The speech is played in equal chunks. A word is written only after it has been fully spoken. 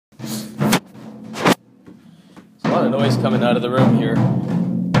A lot of noise coming out of the room here.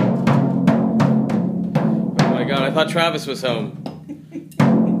 Oh my god, I thought Travis was home.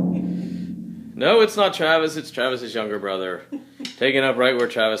 No, it's not Travis, it's Travis's younger brother. Taking up right where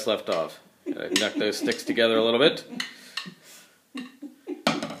Travis left off. Gotta knuck those sticks together a little bit.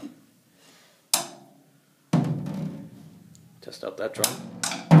 Test out that drum.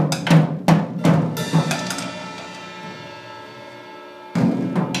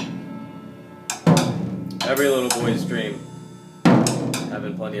 Every little boy's dream.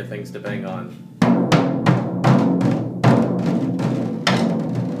 Having plenty of things to bang on.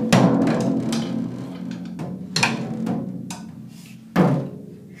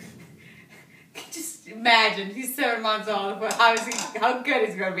 Just imagine, he's 7 months old, but how good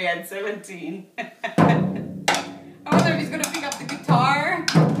he's going to be at 17. I wonder if he's going to pick up the guitar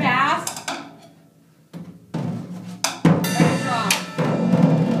fast.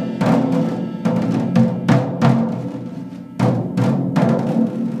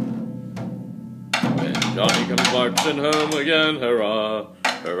 Johnny comes marching home again, hurrah,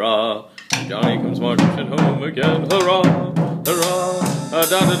 hurrah. Johnny comes marching home again, hurrah, hurrah. Da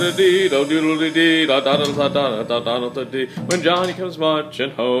da da dee, do doodle dee dee, da da da da da da da da dee. When Johnny comes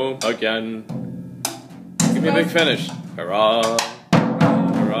marching home again. Give me a big finish. Hurrah,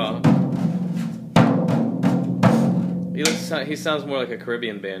 hurrah. He sounds more like a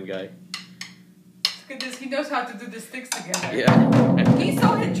Caribbean band guy. Look at this, he knows how to do the sticks together. Yeah. He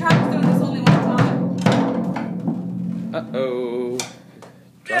saw him Travis doing this only one time. Uh-oh.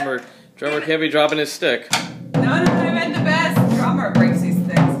 Drummer can't be dropping his stick. No, I meant the best. Drummer breaks his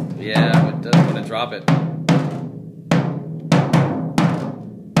sticks. Yeah, but doesn't want to drop it.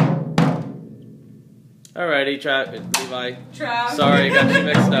 Alrighty, Levi. Trav. Sorry, I got you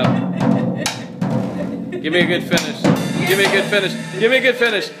mixed up. Give me a good finish. Give me a good finish. Give me a good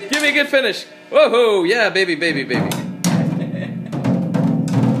finish. Give me a good finish. Whoa, yeah, baby, baby, baby.